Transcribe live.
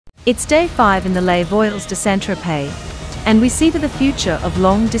It's day 5 in the Lay Voiles de Saint-Tropez, and we see to the future of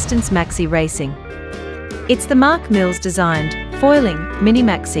long-distance maxi racing. It's the Mark Mills designed, foiling,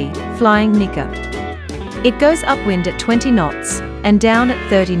 mini-maxi, flying Nikka. It goes upwind at 20 knots, and down at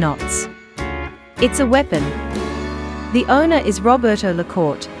 30 knots. It's a weapon. The owner is Roberto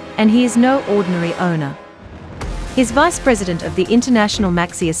Lacorte, and he is no ordinary owner. He's vice president of the International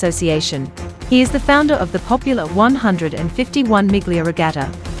Maxi Association. He is the founder of the popular 151 Miglia regatta,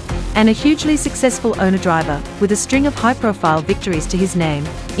 and a hugely successful owner-driver, with a string of high-profile victories to his name,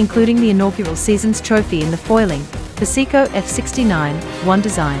 including the inaugural season's trophy in the foiling, Persico F69, one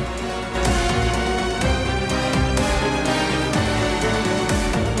design.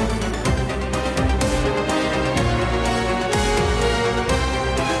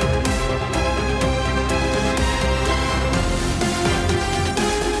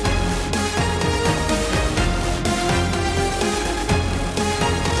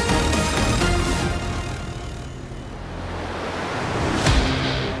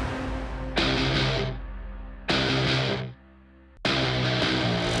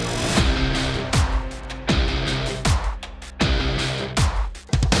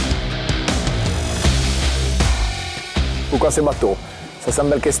 Pourquoi ces bateaux? Ça c'est une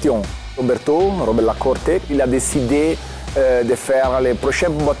belle question. Roberto Lacorte, il a décidé de faire les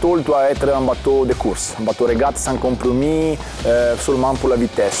prochains bateaux, il doit être un bateau de course, un bateau régate sans compromis, seulement pour la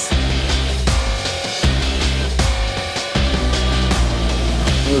vitesse.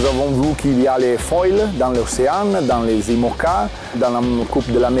 Nous avons vu qu'il y a les foils dans l'océan, dans les IMOCA, dans la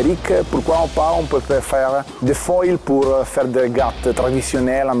Coupe de l'Amérique. Pourquoi pas on peut faire des foils pour faire des régates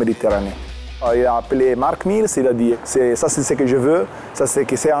traditionnelles en Méditerranée. Il a appelé Mark Mills, il a dit ça c'est ce que je veux,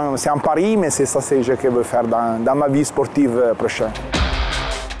 c'est un pari, mais c'est ça ce que je veux faire dans ma vie sportive prochaine.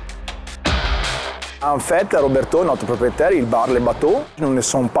 En fait, Roberto, notre propriétaire, il barre les bateaux. Nous ne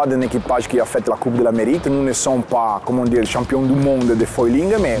sommes pas d'un équipage qui a fait la Coupe de l'Amérique, nous ne sommes pas, comment dire, champions du monde de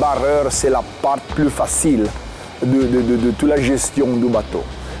foiling, mais barreur, c'est la part plus facile de toute la gestion du bateau.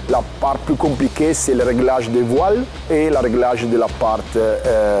 La part plus compliquée, c'est le réglage des voiles et le réglage de la part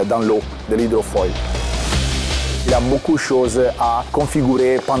dans l'eau, de l'hydrofoil. Il y a beaucoup de choses à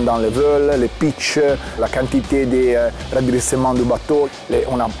configurer pendant le vol, le pitch, la quantité de redressement du bateau.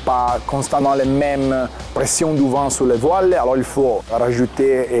 On n'a pas constamment la même pression du vent sur les voiles, alors il faut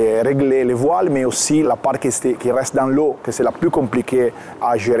rajouter et régler les voiles, mais aussi la part qui reste dans l'eau, que c'est la plus compliquée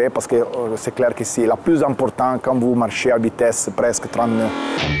à gérer parce que c'est clair que c'est la plus importante quand vous marchez à vitesse presque 30 nœuds.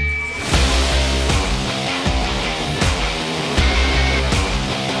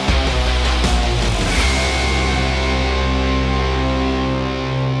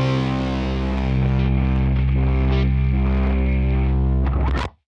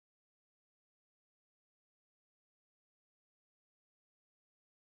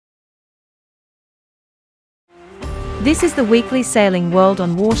 This is the weekly Sailing World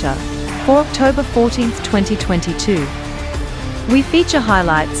on Water, for October 14, 2022. We feature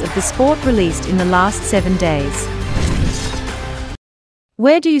highlights of the sport released in the last 7 days.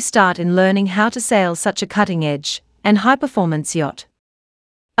 Where do you start in learning how to sail such a cutting-edge and high-performance yacht?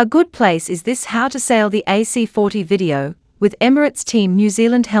 A good place is this How to Sail the AC40 video, with Emirates team New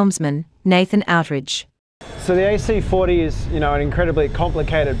Zealand helmsman, Nathan Outteridge. So the AC40 is, an incredibly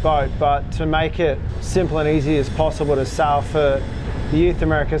complicated boat, but to make it simple and easy as possible to sail for the Youth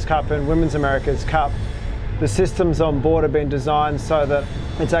America's Cup and Women's America's Cup, the systems on board have been designed so that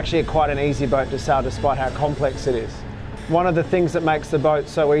it's actually quite an easy boat to sail despite how complex it is. One of the things that makes the boat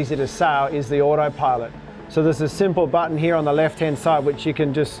so easy to sail is the autopilot. So there's a simple button here on the left-hand side which you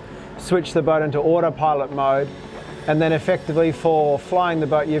can just switch the boat into autopilot mode. And then effectively for flying the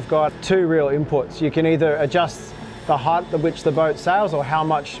boat, you've got 2 real inputs. You can either adjust the height at which the boat sails or how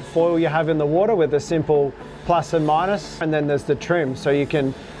much foil you have in the water with a simple plus and minus. And then there's the trim, so you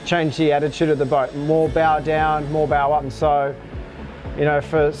can change the attitude of the boat. More bow down, more bow up. And so,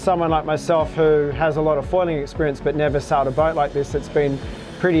 for someone like myself who has a lot of foiling experience but never sailed a boat like this, it's been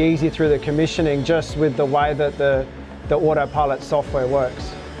pretty easy through the commissioning just with the way that the autopilot software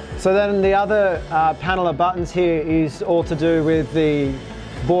works. So then the other panel of buttons here is all to do with the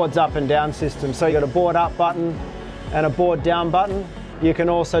boards up and down system. So you've got a board up button and a board down button. You can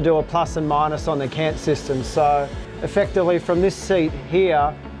also do a plus and minus on the cant system. So effectively from this seat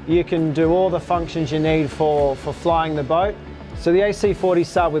here, you can do all the functions you need for flying the boat. So the AC40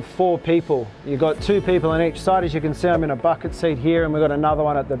 start with 4 people. You've got 2 people on each side. As you can see, I'm in a bucket seat here and we've got another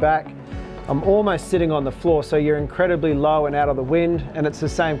one at the back. I'm almost sitting on the floor, so you're incredibly low and out of the wind, and it's the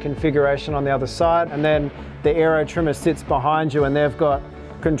same configuration on the other side. And then the aero trimmer sits behind you and they've got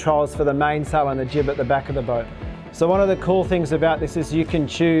controls for the mainsail and the jib at the back of the boat. So one of the cool things about this is you can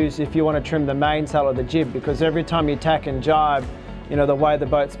choose if you want to trim the mainsail or the jib, because every time you tack and jibe, you know, the way the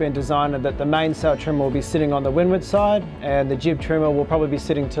boat's been designed, that the mainsail trimmer will be sitting on the windward side and the jib trimmer will probably be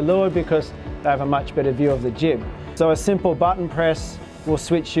sitting to leeward because they have a much better view of the jib. So a simple button press will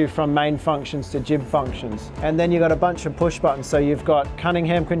switch you from main functions to jib functions. And then you've got a bunch of push buttons. So you've got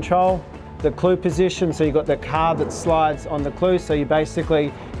Cunningham control, the clew position, so you've got the card that slides on the clew, so you're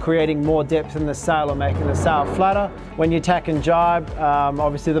basically creating more depth in the sail or making the sail flatter. When you tack and jibe,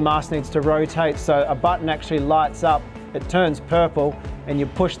 obviously the mast needs to rotate, so a button actually lights up, it turns purple, and you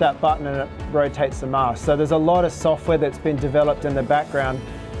push that button and it rotates the mast. So there's a lot of software that's been developed in the background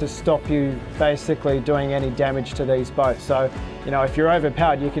to stop you basically doing any damage to these boats. So, you know, if you're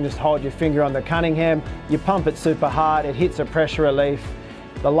overpowered, you can just hold your finger on the Cunningham, you pump it super hard, it hits a pressure relief,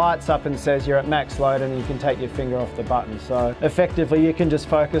 the light's up and says you're at max load, and you can take your finger off the button. So effectively you can just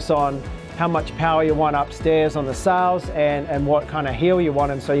focus on how much power you want upstairs on the sails and what kind of heel you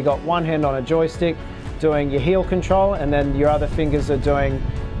want. And so you got one hand on a joystick doing your heel control, and then your other fingers are doing,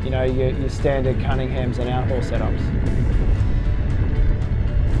 you know, your standard Cunninghams and outhaul setups.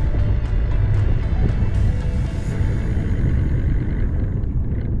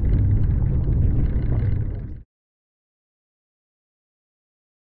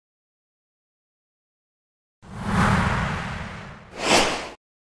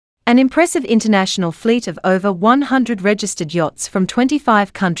 An impressive international fleet of over 100 registered yachts from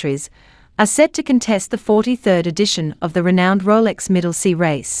 25 countries are set to contest the 43rd edition of the renowned Rolex Middle Sea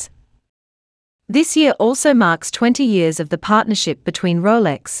Race. This year also marks 20 years of the partnership between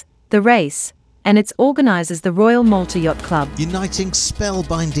Rolex, the race, and its organisers, the Royal Malta Yacht Club. Uniting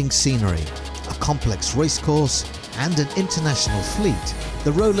spellbinding scenery, a complex racecourse, and an international fleet,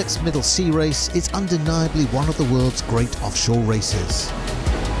 the Rolex Middle Sea Race is undeniably one of the world's great offshore races.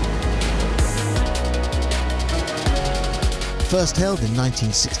 First held in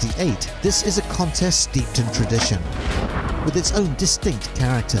 1968, this is a contest steeped in tradition, with its own distinct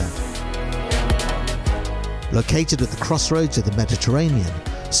character. Located at the crossroads of the Mediterranean,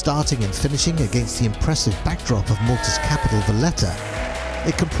 starting and finishing against the impressive backdrop of Malta's capital Valletta,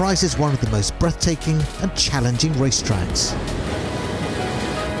 it comprises one of the most breathtaking and challenging racetracks.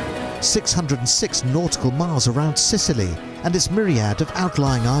 606 nautical miles around Sicily and its myriad of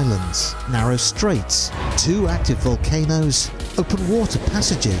outlying islands, narrow straits, 2 active volcanoes, open water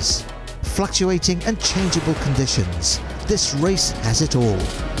passages, fluctuating and changeable conditions. This race has it all.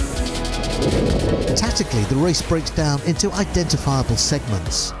 Tactically, the race breaks down into identifiable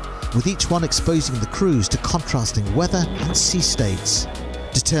segments, with each one exposing the crews to contrasting weather and sea states.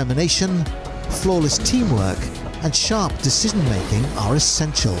 Determination, flawless teamwork, and sharp decision-making are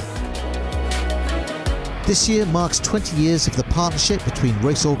essential. This year marks 20 years of the partnership between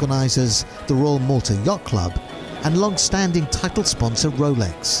race organisers, the Royal Malta Yacht Club, and long-standing title sponsor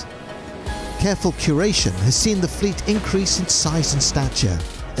Rolex. Careful curation has seen the fleet increase in size and stature,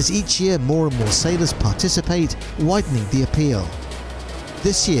 as each year more and more sailors participate, widening the appeal.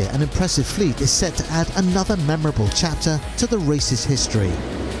 This year, an impressive fleet is set to add another memorable chapter to the race's history,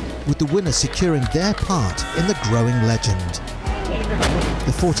 with the winner securing their part in the growing legend.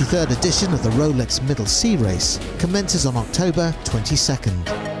 The 43rd edition of the Rolex Middle Sea Race commences on October 22nd.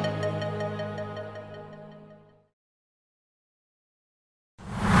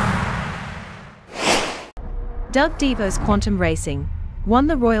 Doug Devo's Quantum Racing won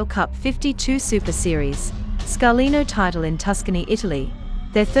the Royal Cup 52 Super Series Scarlino title in Tuscany, Italy,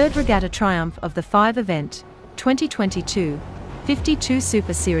 their third regatta triumph of the 5-event 2022 52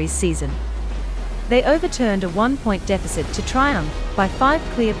 Super Series season. They overturned a 1-point deficit to triumph by 5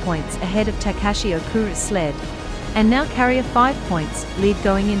 clear points ahead of Takashi Okura's sled, and now carry a 5 points lead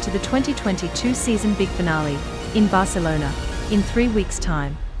going into the 2022 season big finale in Barcelona in 3 weeks'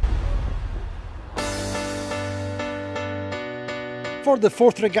 time. For the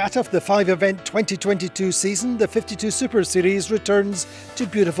 4th regatta of the 5-event 2022 season, the 52 Super Series returns to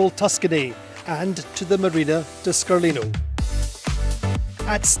beautiful Tuscany and to the Marina di Scarlino.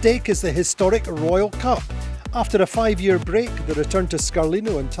 At stake is the historic Royal Cup. After a 5-year break, the return to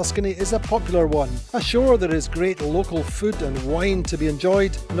Scarlino in Tuscany is a popular one. Ashore there is great local food and wine to be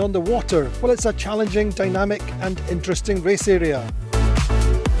enjoyed, and on the water, well, it's a challenging, dynamic and interesting race area.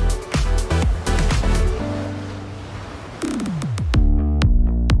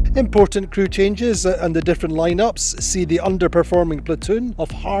 Important crew changes and the different lineups see the underperforming platoon of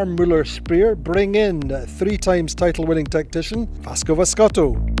Harm Muller Spreer bring in 3 times title-winning tactician Vasco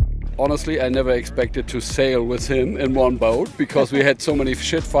Vascato. Honestly, I never expected to sail with him in one boat because we had so many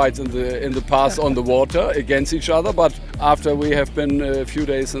shit fights in the past on the water against each other. But after we have been a few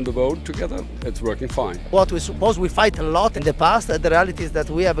days in the boat together, it's working fine. What we suppose we fight a lot in the past, the reality is that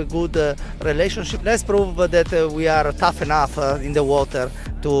we have a good relationship. Let's prove that we are tough enough in the water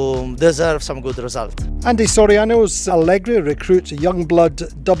to deserve some good result. Andy Soriano's Allegri recruit young blood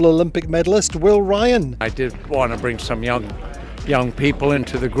double Olympic medalist Will Ryan. I did want to bring some young people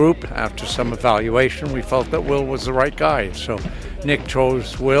into the group. After some evaluation, we felt that Will was the right guy. So Nick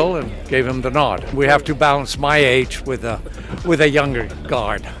chose Will and gave him the nod. We have to balance my age with a younger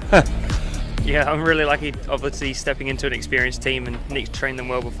guard. Yeah, I'm really lucky, obviously, stepping into an experienced team, and Nick's trained them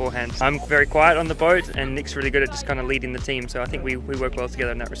well beforehand. I'm very quiet on the boat, and Nick's really good at just kind of leading the team, so I think we work well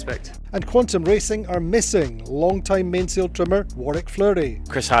together in that respect. And Quantum Racing are missing long-time mainsail trimmer Warwick Fleury.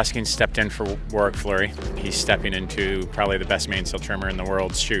 Chris Hoskins stepped in for Warwick Fleury. He's stepping into probably the best mainsail trimmer in the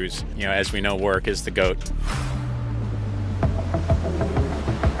world's shoes. You know, as we know, Warwick is the GOAT.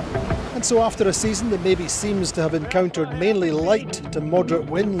 And so after a season that maybe seems to have encountered mainly light to moderate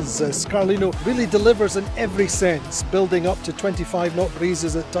winds, Scarlino really delivers in every sense, building up to 25 knot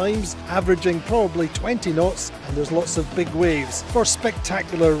breezes at times, averaging probably 20 knots, and there's lots of big waves for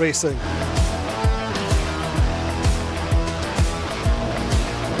spectacular racing.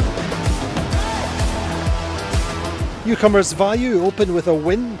 Newcomers Vayu opened with a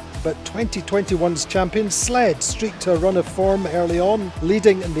win, but 2021's champion Sled streaked a run of form early on,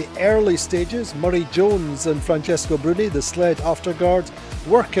 leading in the early stages. Murray Jones and Francesco Bruni, the Sled afterguard,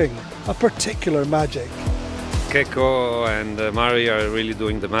 working a particular magic. Keiko and Murray are really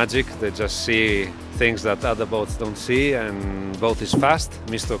doing the magic. They just see things that other boats don't see, and boat is fast.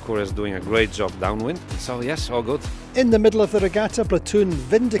 Mr. Okura is doing a great job downwind. So yes, all good. In the middle of the regatta, Platoon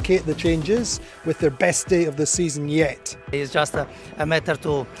vindicate the changes with their best day of the season yet. It's just a matter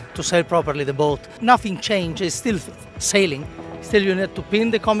to sail properly the boat. Nothing changed, it's still sailing. Still you need to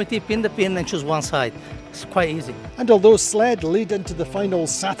pin the committee, pin the pin and choose one side. It's quite easy. And although Sled lead into the final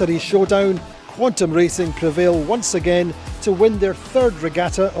Saturday showdown, Quantum Racing prevail once again to win their third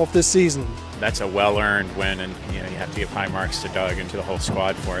regatta of the season. That's a well-earned win, and you have to give high marks to Doug and to the whole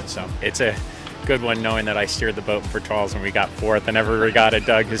squad for it. So it's a good one knowing that I steered the boat for Charles and we got fourth, and every regatta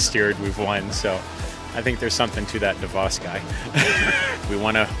Doug has steered, we've won. So I think there's something to that DeVos guy. We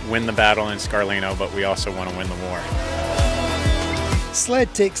want to win the battle in Scarlino, but we also want to win the war.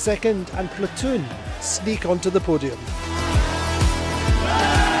 Sled takes second and Platoon sneak onto the podium.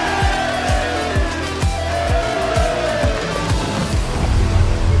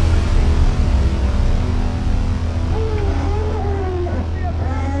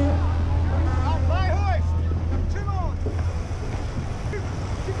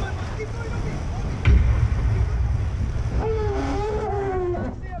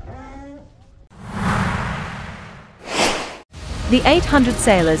 The 800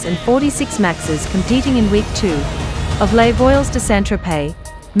 sailors and 46 maxes competing in week 2 of Lay Voiles de Saint-Tropez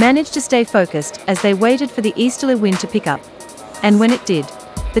managed to stay focused as they waited for the easterly wind to pick up. And when it did,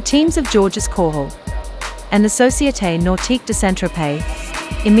 the teams of Georges Corhal and the Société Nautique de Saint-Tropez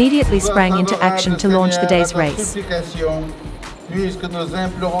immediately sprang into action to launch the day's race. Puisque nous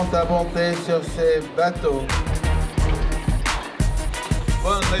implorons ta bonté sur ces bateaux.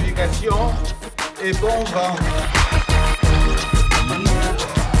 Bonne navigation et bon vent.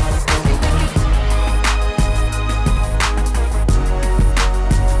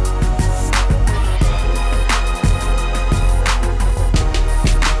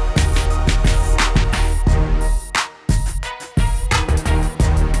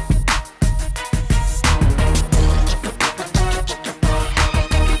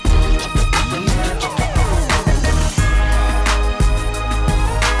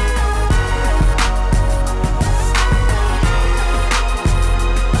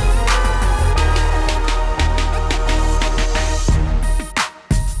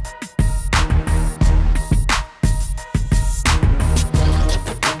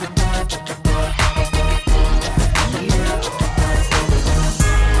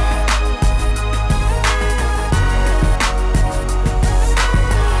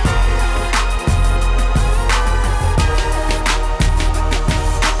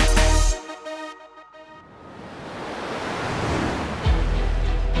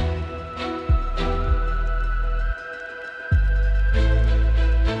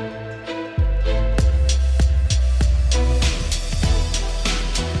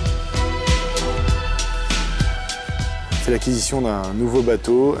 C'est l'acquisition d'un nouveau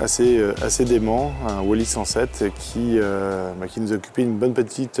bateau assez dément, un Wally 107 qui nous a occupé une bonne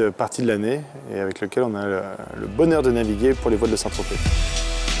petite partie de l'année et avec lequel on a le bonheur de naviguer pour les voiles de Saint-Tropez.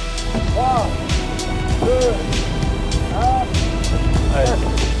 Allez,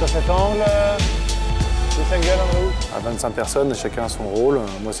 sur cet angle, c'est 5 gueules en haut. À 25 personnes, chacun a son rôle.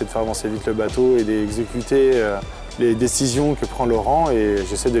 Moi, c'est de faire avancer vite le bateau et d'exécuter les décisions que prend Laurent et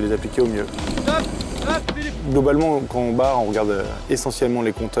j'essaie de les appliquer au mieux. Globalement, quand on barre, on regarde essentiellement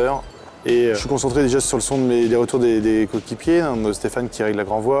les compteurs. Et je suis concentré déjà sur le son des retours des coéquipiers, de Stéphane qui règle la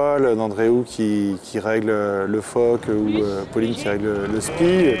grand voile, d'Andréou qui règle le foc ou Pauline qui règle le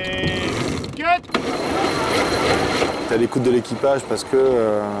spi. T'es à l'écoute de l'équipage parce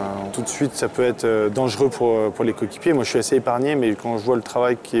que tout de suite ça peut être dangereux pour les coéquipiers. Moi je suis assez épargné, mais quand je vois le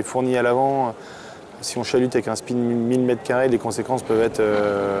travail qui est fourni à l'avant, si on chalute avec un spin 1000 m², les conséquences peuvent être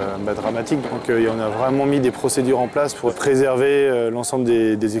dramatiques. Donc on a vraiment mis des procédures en place pour préserver l'ensemble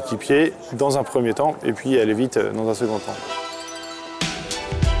des équipiers dans un premier temps et puis aller vite dans un second temps.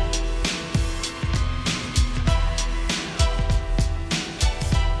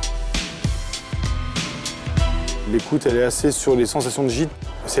 L'écoute, elle est assez sur les sensations de gîte.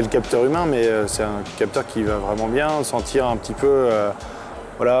 C'est le capteur humain, mais c'est un capteur qui va vraiment bien sentir un petit peu.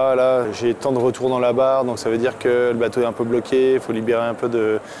 Voilà, là, j'ai tant de retours dans la barre, donc ça veut dire que le bateau est un peu bloqué, il faut libérer un peu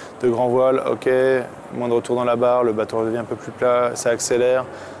de grand voile. Ok, moins de retours dans la barre, le bateau redevient un peu plus plat, ça accélère.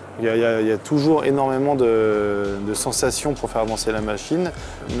 Il y a toujours énormément de sensations pour faire avancer la machine,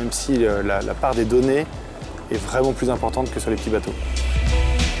 même si la part des données est vraiment plus importante que sur les petits bateaux.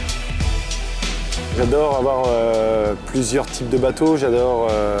 J'adore avoir plusieurs types de bateaux, j'adore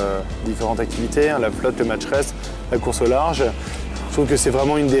différentes activités, hein, la flotte, le match race, la course au large. Je trouve que c'est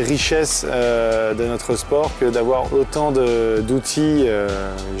vraiment une des richesses de notre sport que d'avoir autant d'outils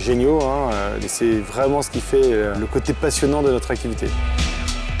géniaux. Hein, c'est vraiment ce qui fait le côté passionnant de notre activité.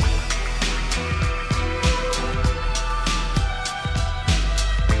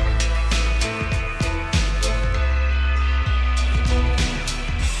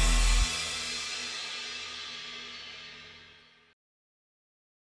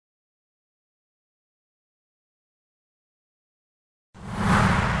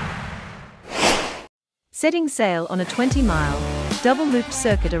 Setting sail on a 20-mile, double-looped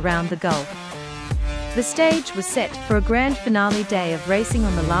circuit around the Gulf. The stage was set for a grand finale day of racing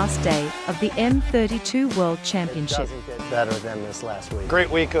on the last day of the M32 World Championship. It doesn't get better than this last week.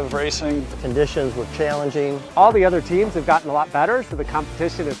 Great week of racing. The conditions were challenging. All the other teams have gotten a lot better, so the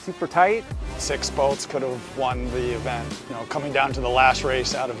competition is super tight. 6 boats could have won the event. You know, coming down to the last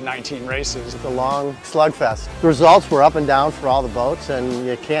race out of 19 races. It's a long slugfest. The results were up and down for all the boats, and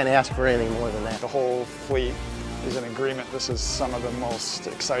you can't ask for anything more than that. The whole fleet is in agreement. This is some of the most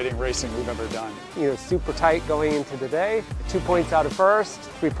exciting racing we've ever done. You know, super tight going into the day. 2 points out of first,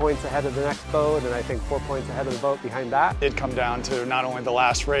 3 points ahead of the next boat, and I think 4 points ahead of the boat behind that. It come down to not only the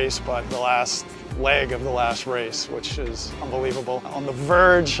last race, but the last leg of the last race, which is unbelievable. On the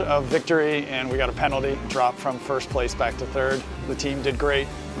verge of victory, and we got a penalty, drop from first place back to third. The team did great.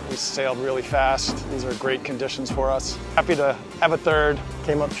 We sailed really fast. These are great conditions for us. Happy to have a third.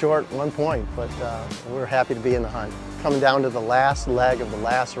 Came up short 1 point, but we're happy to be in the hunt. Coming down to the last leg of the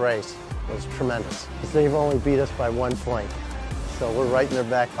last race was tremendous. They've only beat us by 1 point. So we're right in their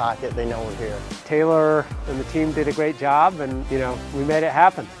back pocket. They know we're here. Taylor and the team did a great job, and you know, we made it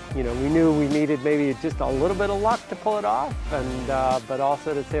happen. You know, we knew we needed maybe just a little bit of luck to pull it off, and but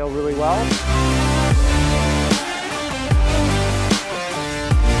also to sail really well.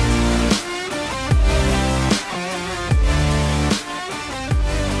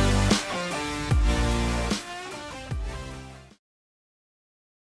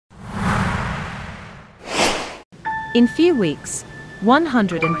 In few weeks,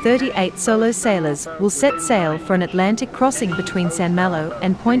 138 solo sailors will set sail for an Atlantic crossing between San Malo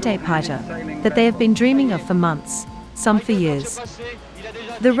and Pointe Pita that they have been dreaming of for months, some for years.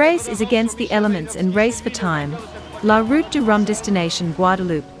 The race is against the elements and race for time. La Route du Rhum-Destination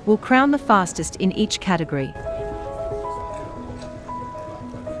Guadeloupe will crown the fastest in each category.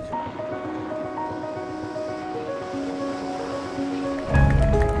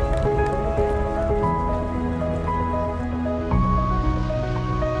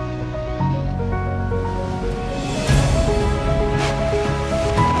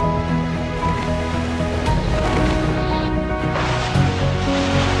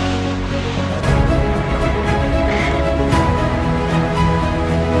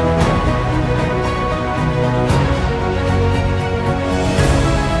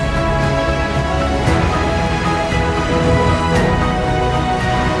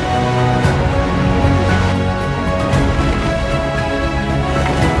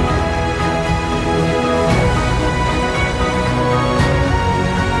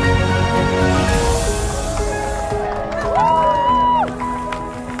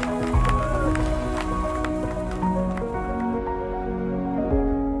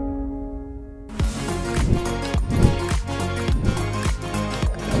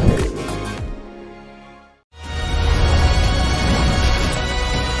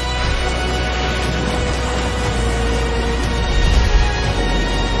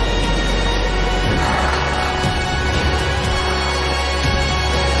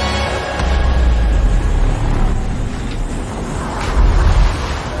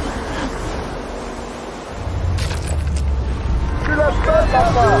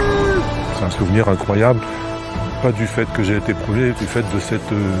 souvenir incroyable. Pas du fait que j'ai été premier, du fait de cette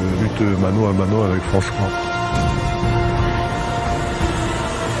lutte mano à mano avec François.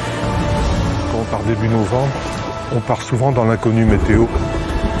 Quand on part début novembre, on part souvent dans l'inconnu météo.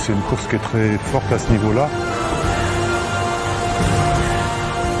 C'est une course qui est très forte à ce niveau-là.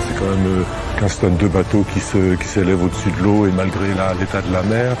 C'est quand même 15 tonnes de bateaux qui s'élèvent au-dessus de l'eau et malgré l'état de la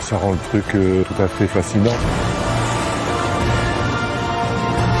mer, ça rend le truc tout à fait fascinant.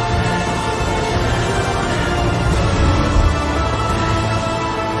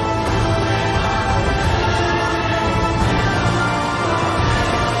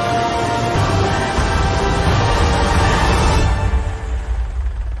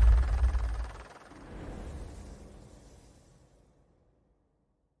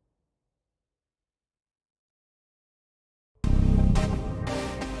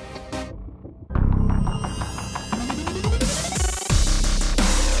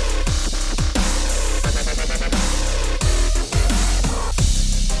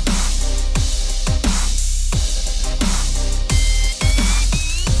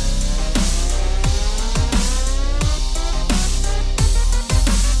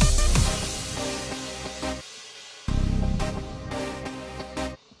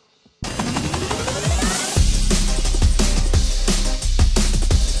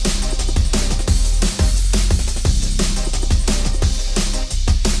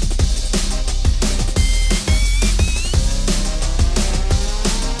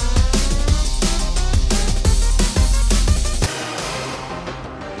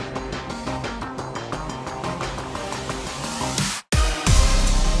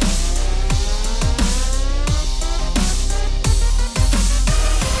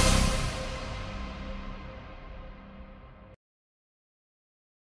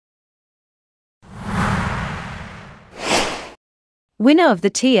 Winner of the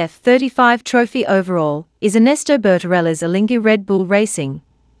TF35 trophy overall is Ernesto Bertarella's Alinghi Red Bull Racing,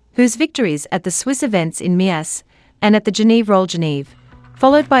 whose victories at the Swiss events in Mias and at the Genève Roll Genève,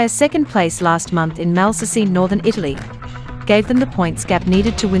 followed by a second place last month in Malsassi, northern Italy, gave them the points gap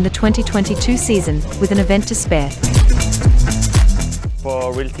needed to win the 2022 season with an event to spare. For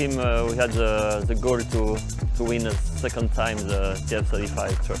our real team, we had the goal to win a second time the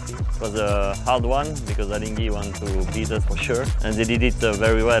TF35 trophy. It was a hard one because Alinghi wanted to beat us for sure, and they did it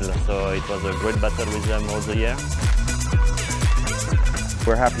very well, so it was a great battle with them all the year.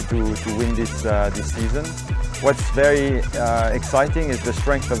 We're happy to win this season. What's very exciting is the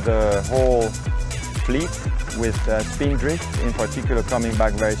strength of the whole fleet, with Spin Drift in particular coming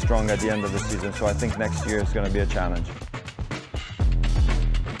back very strong at the end of the season, so I think next year is going to be a challenge.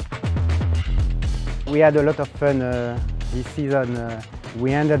 We had a lot of fun this season.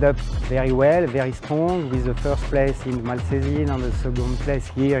 We ended up very well, very strong, with the first place in Malsassi and the second place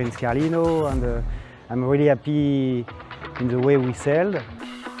here in Scarlino, and I'm really happy in the way we sailed.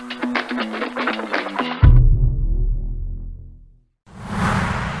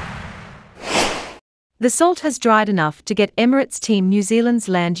 The salt has dried enough to get Emirates Team New Zealand's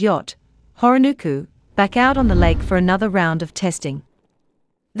land yacht, Horonuku, back out on the lake for another round of testing.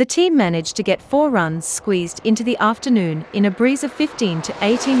 The team managed to get 4 runs squeezed into the afternoon in a breeze of 15 to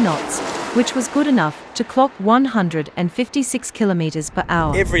 18 knots, which was good enough to clock 156 kilometres per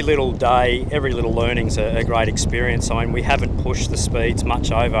hour. Every little day, every little learning's a great experience. I mean, we haven't pushed the speeds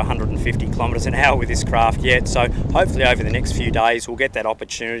much over 150 kilometres an hour with this craft yet, so hopefully over the next few days we'll get that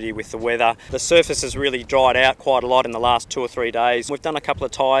opportunity with the weather. The surface has really dried out quite a lot in the last 2 or 3 days. We've done a couple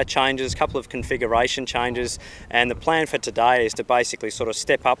of tyre changes, a couple of configuration changes, and the plan for today is to basically sort of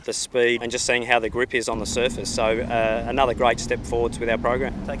step up the speed and just seeing how the grip is on the surface. So another great step forwards with our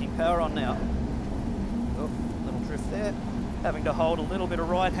program. Taking power on now. Oh, little drift there. Having to hold a little bit of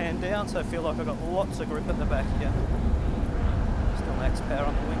right hand down, so I feel like I've got lots of grip at the back here. Still max power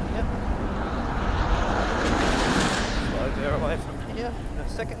on the wing here. Slow bear away from here in a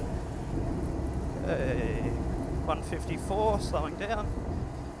second. Okay, 154, slowing down.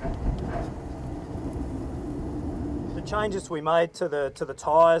 The changes we made to the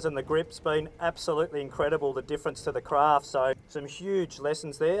tyres and the grip's been absolutely incredible, the difference to the craft, so some huge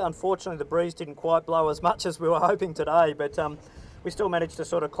lessons there. Unfortunately the breeze didn't quite blow as much as we were hoping today, but we still managed to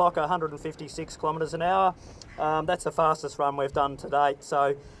sort of clock 156 kilometres an hour. That's the fastest run we've done to date,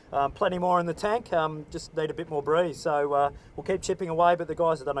 so plenty more in the tank, just need a bit more breeze. So we'll keep chipping away, but the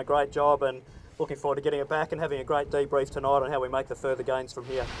guys have done a great job and looking forward to getting it back and having a great debrief tonight on how we make the further gains from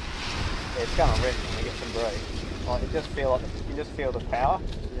here. Yeah, it's going to rip when we get some breeze. Like, you just feel the power.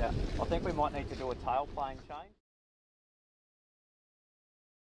 Yeah. I think we might need to do a tail plane change.